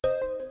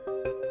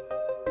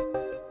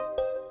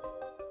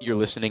You're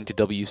listening to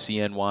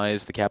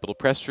WCNY's The Capitol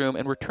Press Room,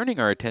 and we're turning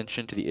our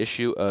attention to the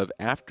issue of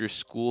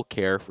after-school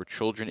care for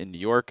children in New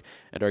York.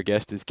 And our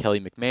guest is Kelly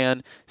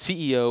McMahon,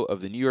 CEO of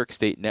the New York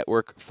State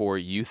Network for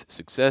Youth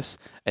Success,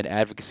 an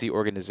advocacy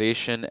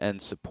organization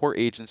and support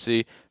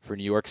agency for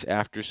New York's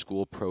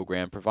after-school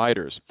program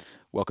providers.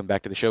 Welcome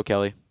back to the show,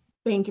 Kelly.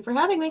 Thank you for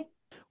having me.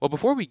 Well,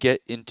 before we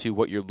get into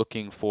what you're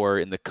looking for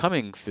in the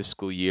coming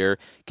fiscal year,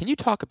 can you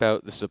talk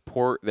about the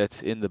support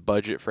that's in the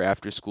budget for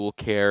after-school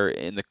care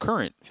in the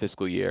current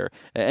fiscal year?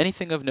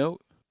 Anything of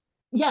note?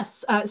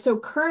 Yes, so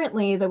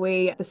currently the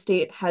way the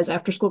state has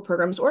after-school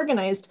programs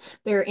organized,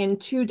 they're in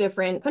two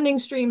different funding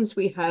streams.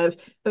 We have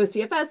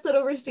OCFS that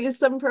oversees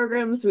some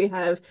programs, we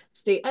have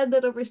state ed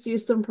that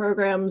oversees some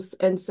programs,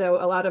 and so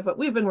a lot of what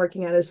we've been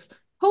working at is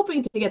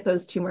hoping to get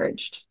those two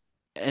merged.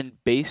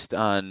 And based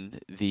on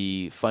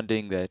the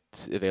funding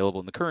that's available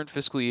in the current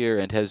fiscal year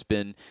and has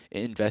been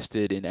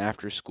invested in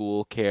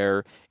after-school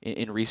care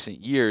in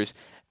recent years,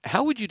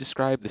 how would you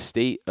describe the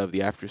state of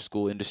the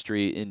after-school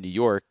industry in New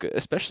York,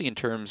 especially in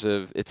terms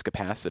of its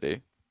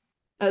capacity?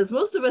 As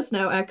most of us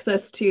know,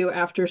 access to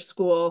after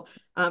school,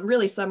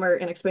 really summer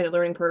and expanded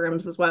learning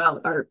programs as well,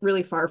 are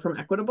really far from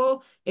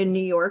equitable. In New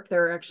York,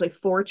 there are actually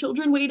 4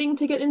 children waiting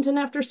to get into an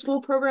after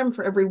school program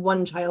for every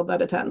one child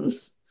that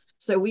attends.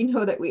 So we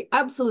know that we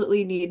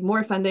absolutely need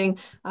more funding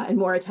and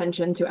more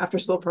attention to after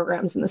school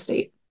programs in the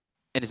state.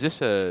 And is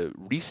this a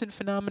recent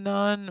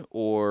phenomenon,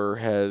 or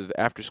have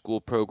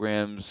after-school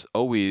programs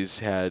always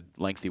had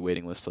lengthy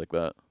waiting lists like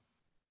that?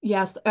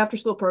 Yes, after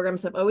school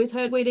programs have always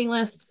had waiting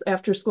lists.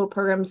 After school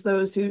programs,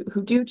 those who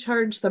do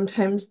charge,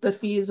 sometimes the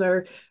fees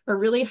are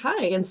really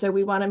high. And so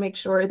we want to make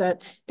sure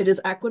that it is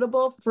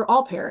equitable for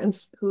all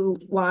parents who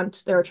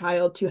want their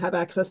child to have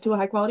access to a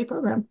high quality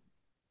program.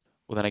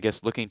 Well, then I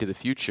guess looking to the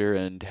future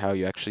and how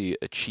you actually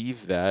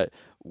achieve that,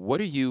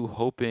 what are you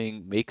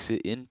hoping makes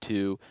it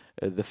into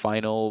the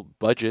final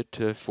budget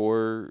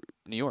for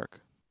New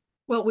York?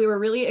 Well, we were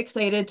really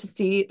excited to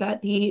see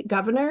that the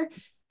governor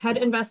had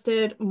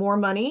invested more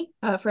money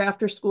for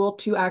after school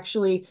to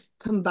actually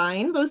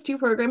combine those two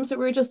programs that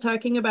we were just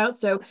talking about.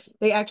 So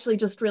they actually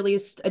just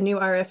released a new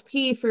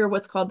RFP for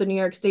what's called the New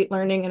York State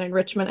Learning and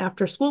Enrichment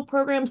After School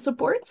Program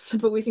Supports,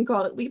 but we can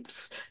call it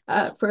LEAPS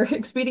for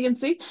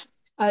expediency.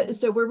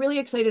 So we're really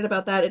excited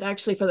about that. And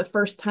actually, for the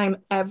first time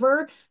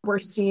ever, we're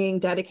seeing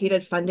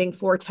dedicated funding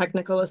for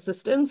technical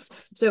assistance.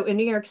 So in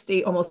New York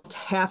State, almost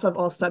half of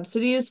all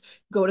subsidies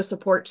go to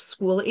support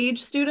school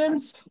age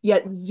students,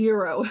 yet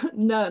zero,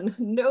 none,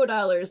 no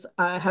dollars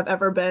have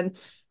ever been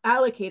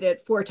allocated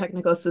for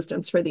technical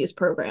assistance for these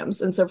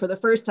programs. And so for the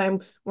first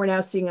time, we're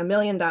now seeing $1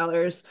 million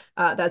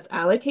that's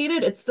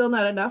allocated. It's still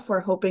not enough. We're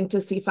hoping to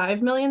see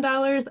 $5 million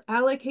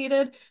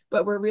allocated,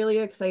 but we're really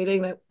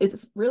excited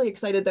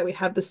that we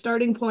have the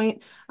starting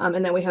point,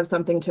 and that we have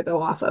something to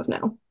go off of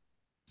now.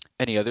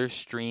 Any other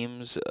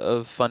streams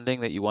of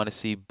funding that you want to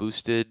see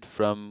boosted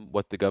from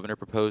what the governor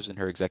proposed in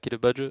her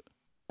executive budget?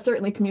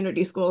 Certainly,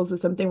 community schools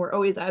is something we're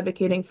always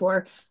advocating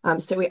for.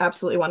 So we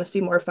absolutely want to see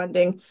more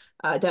funding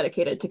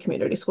dedicated to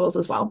community schools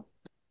as well.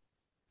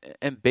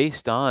 And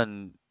based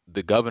on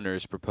the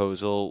governor's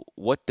proposal,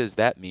 what does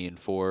that mean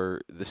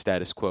for the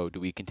status quo? Do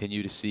we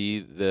continue to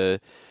see the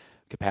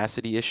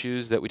capacity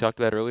issues that we talked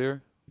about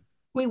earlier?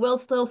 We will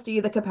still see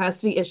the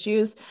capacity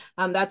issues.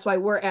 That's why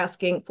we're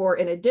asking for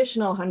an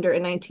additional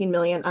 119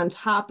 million on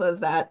top of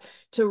that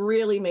to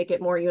really make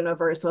it more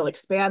universal,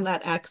 expand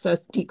that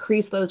access,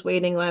 decrease those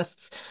waiting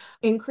lists,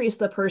 increase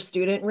the per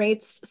student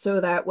rates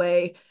so that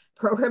way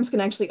programs can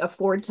actually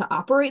afford to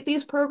operate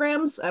these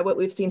programs. What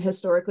we've seen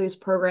historically is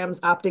programs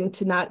opting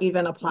to not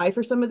even apply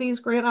for some of these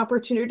grant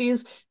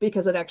opportunities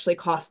because it actually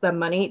costs them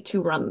money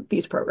to run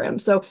these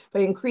programs. So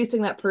by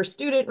increasing that per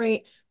student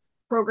rate,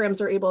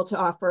 programs are able to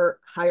offer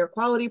higher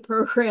quality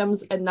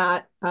programs and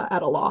not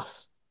at a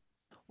loss.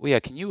 Well, yeah,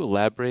 can you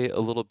elaborate a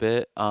little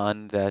bit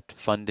on that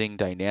funding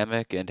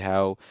dynamic and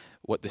how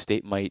what the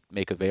state might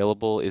make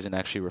available isn't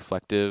actually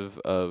reflective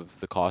of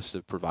the cost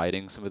of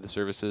providing some of the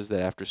services that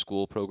after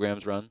school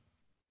programs run?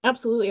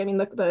 Absolutely. I mean,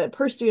 the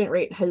per student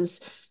rate has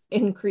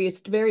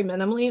increased very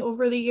minimally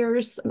over the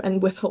years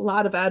and with a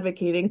lot of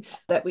advocating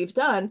that we've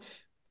done.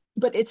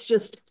 But it's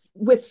just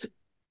with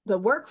the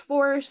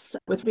workforce,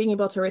 with being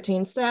able to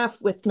retain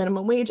staff, with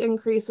minimum wage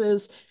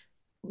increases,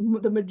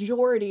 the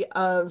majority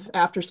of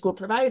after school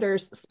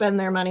providers spend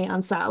their money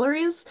on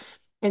salaries.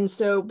 And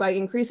so by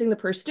increasing the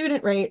per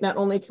student rate, not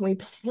only can we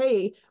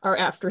pay our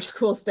after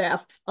school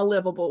staff a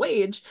livable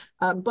wage,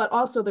 but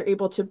also they're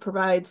able to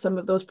provide some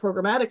of those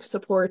programmatic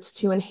supports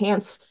to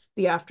enhance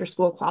the after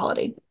school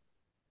quality.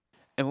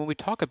 And when we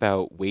talk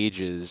about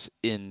wages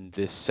in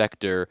this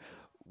sector,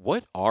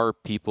 what are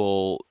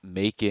people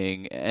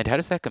making, and how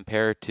does that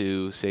compare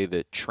to, say,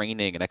 the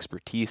training and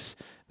expertise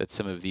that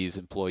some of these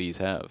employees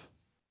have?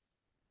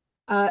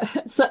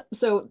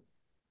 So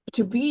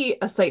to be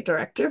a site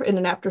director in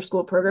an after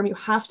school program, you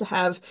have to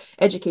have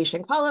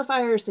education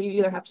qualifiers. So you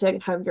either have to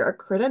have your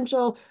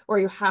credential or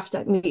you have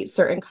to meet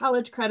certain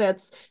college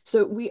credits.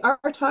 So we are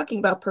talking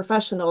about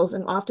professionals,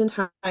 and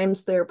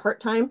oftentimes they're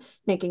part-time,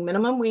 making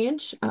minimum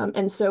wage.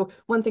 And so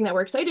one thing that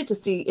we're excited to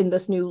see in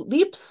this new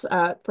LEAPS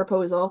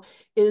proposal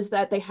is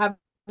that they have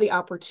the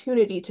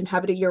opportunity to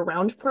have it a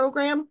year-round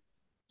program.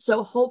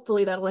 So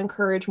hopefully that'll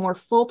encourage more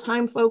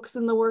full-time folks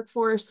in the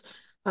workforce,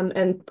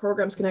 and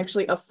programs can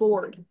actually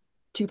afford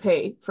to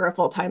pay for a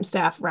full-time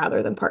staff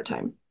rather than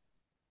part-time.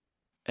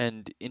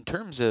 And in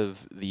terms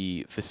of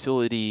the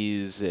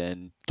facilities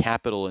and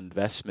capital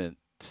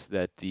investments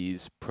that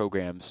these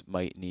programs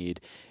might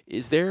need,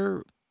 is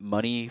there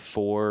money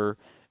for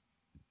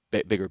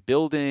bigger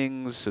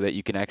buildings so that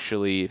you can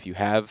actually, if you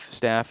have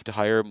staff, to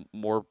hire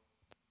more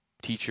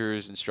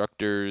teachers,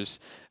 instructors,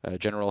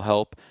 general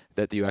help,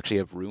 that you actually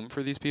have room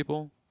for these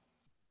people?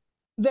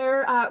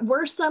 There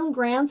were some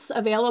grants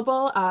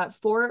available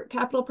for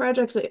capital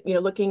projects,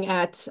 looking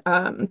at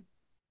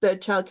the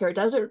child care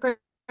desert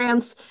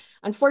grants.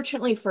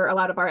 Unfortunately, for a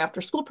lot of our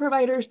after school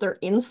providers, they're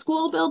in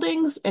school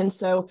buildings. And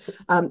so,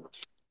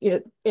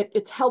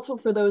 it's helpful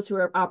for those who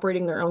are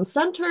operating their own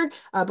center,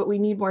 but we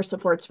need more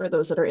supports for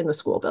those that are in the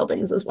school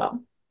buildings as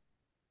well.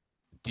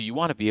 Do you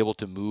want to be able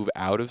to move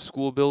out of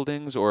school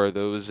buildings, or are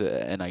those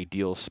an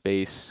ideal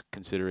space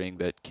considering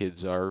that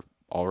kids are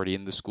already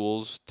in the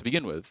schools to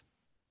begin with?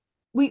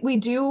 We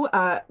do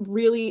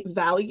really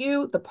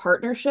value the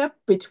partnership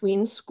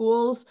between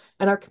schools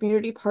and our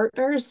community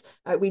partners.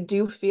 We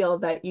do feel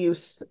that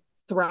youth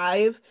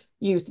thrive,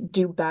 youth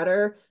do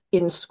better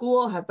in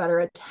school, have better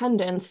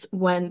attendance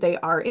when they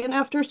are in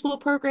after school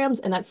programs,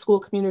 and that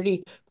school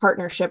community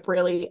partnership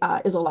really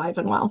is alive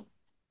and well.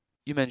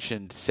 You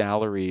mentioned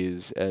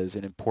salaries as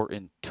an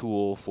important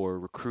tool for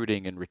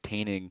recruiting and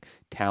retaining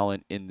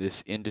talent in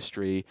this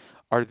industry.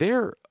 Are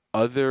there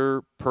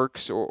other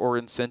perks or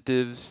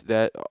incentives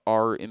that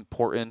are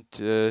important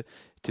to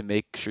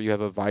make sure you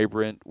have a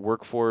vibrant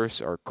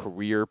workforce? Are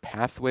career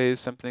pathways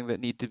something that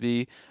need to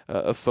be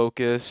a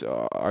focus?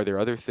 Are there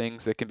other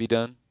things that can be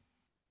done?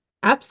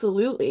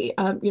 Absolutely.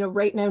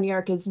 Right now, New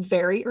York is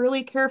very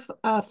early care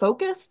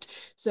focused.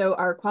 So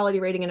our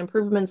quality rating and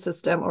improvement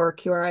system, or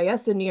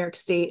QRIS in New York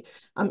State,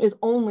 is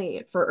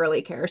only for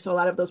early care. So a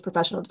lot of those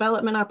professional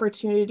development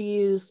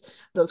opportunities,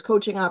 those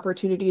coaching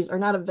opportunities are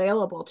not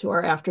available to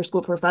our after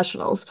school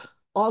professionals.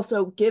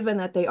 Also, given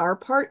that they are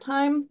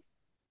part-time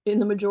in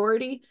the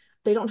majority,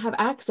 they don't have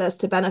access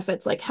to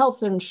benefits like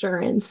health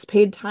insurance,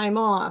 paid time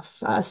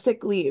off,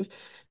 sick leave.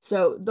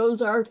 So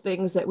those are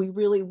things that we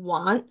really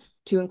want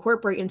to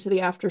incorporate into the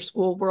after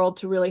school world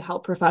to really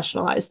help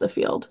professionalize the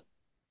field.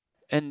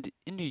 And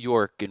in New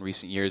York in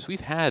recent years, we've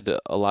had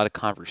a lot of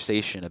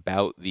conversation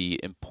about the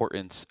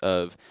importance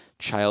of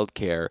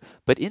childcare.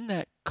 But in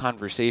that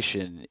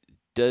conversation,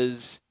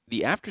 does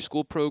the after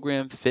school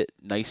program fit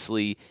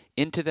nicely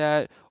into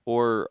that?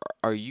 Or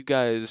are you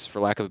guys,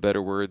 for lack of a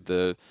better word,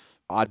 the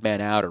odd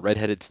man out or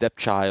redheaded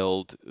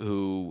stepchild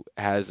who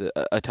has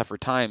a tougher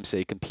time,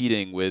 say,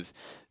 competing with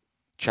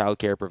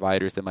childcare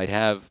providers that might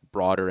have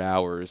broader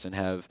hours and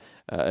have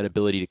an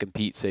ability to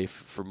compete, say,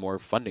 for more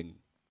funding?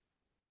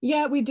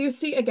 Yeah, we do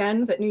see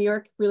again that New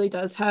York really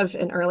does have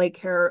an early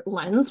care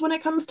lens when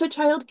it comes to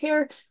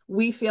childcare.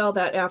 We feel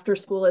that after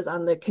school is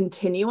on the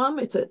continuum.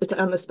 It's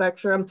on the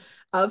spectrum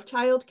of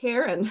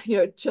childcare,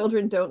 and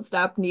children don't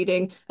stop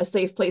needing a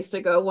safe place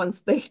to go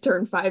once they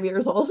turn 5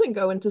 years old and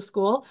go into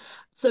school.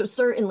 So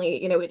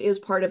certainly, it is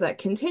part of that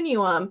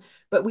continuum,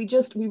 but we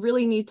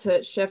really need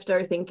to shift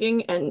our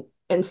thinking and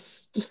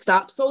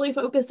stop solely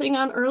focusing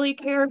on early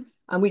care.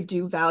 We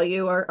do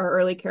value our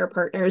early care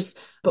partners,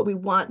 but we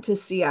want to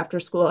see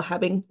after school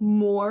having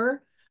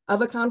more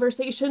of a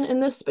conversation in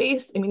this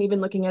space. I mean,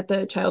 even looking at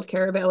the Child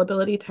Care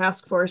Availability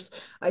Task Force,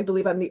 I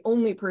believe I'm the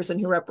only person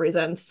who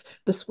represents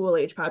the school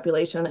age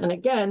population. And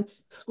again,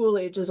 school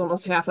age is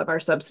almost half of our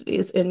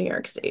subsidies in New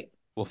York State.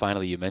 Well,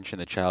 finally, you mentioned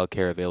the Child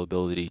Care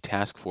Availability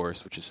Task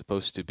Force, which is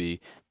supposed to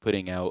be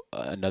putting out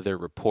another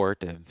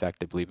report. In fact,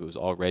 I believe it was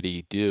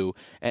already due.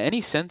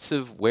 Any sense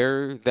of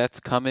where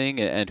that's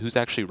coming and who's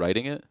actually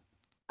writing it?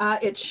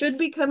 It should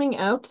be coming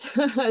out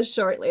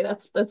shortly.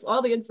 That's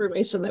all the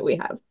information that we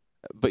have.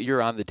 But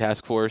you're on the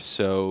task force,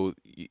 so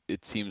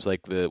it seems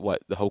like the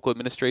Hochul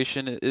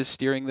administration is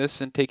steering this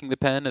and taking the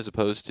pen, as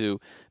opposed to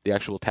the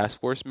actual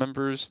task force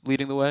members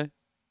leading the way.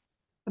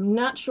 I'm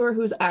not sure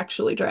who's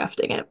actually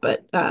drafting it,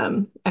 but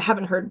I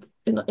haven't heard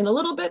in a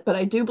little bit, but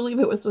I do believe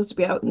it was supposed to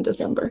be out in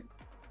December.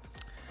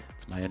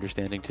 It's my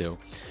understanding too.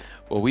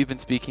 Well, we've been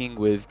speaking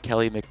with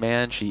Kelly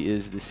McMahon. She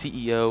is the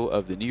CEO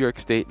of the New York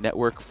State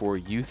Network for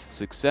Youth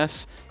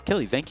Success.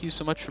 Kelly, thank you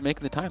so much for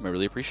making the time. I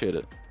really appreciate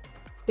it.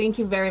 Thank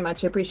you very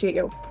much. I appreciate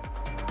you.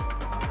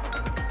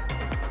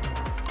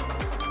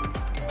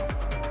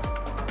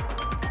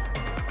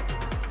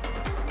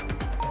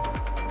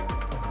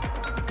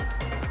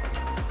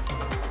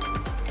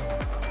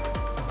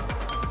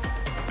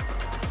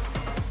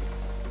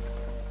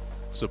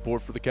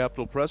 Support for the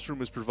Capitol Press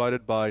Room is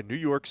provided by New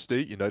York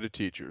State United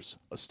Teachers,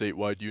 a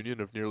statewide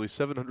union of nearly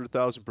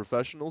 700,000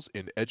 professionals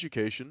in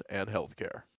education and healthcare.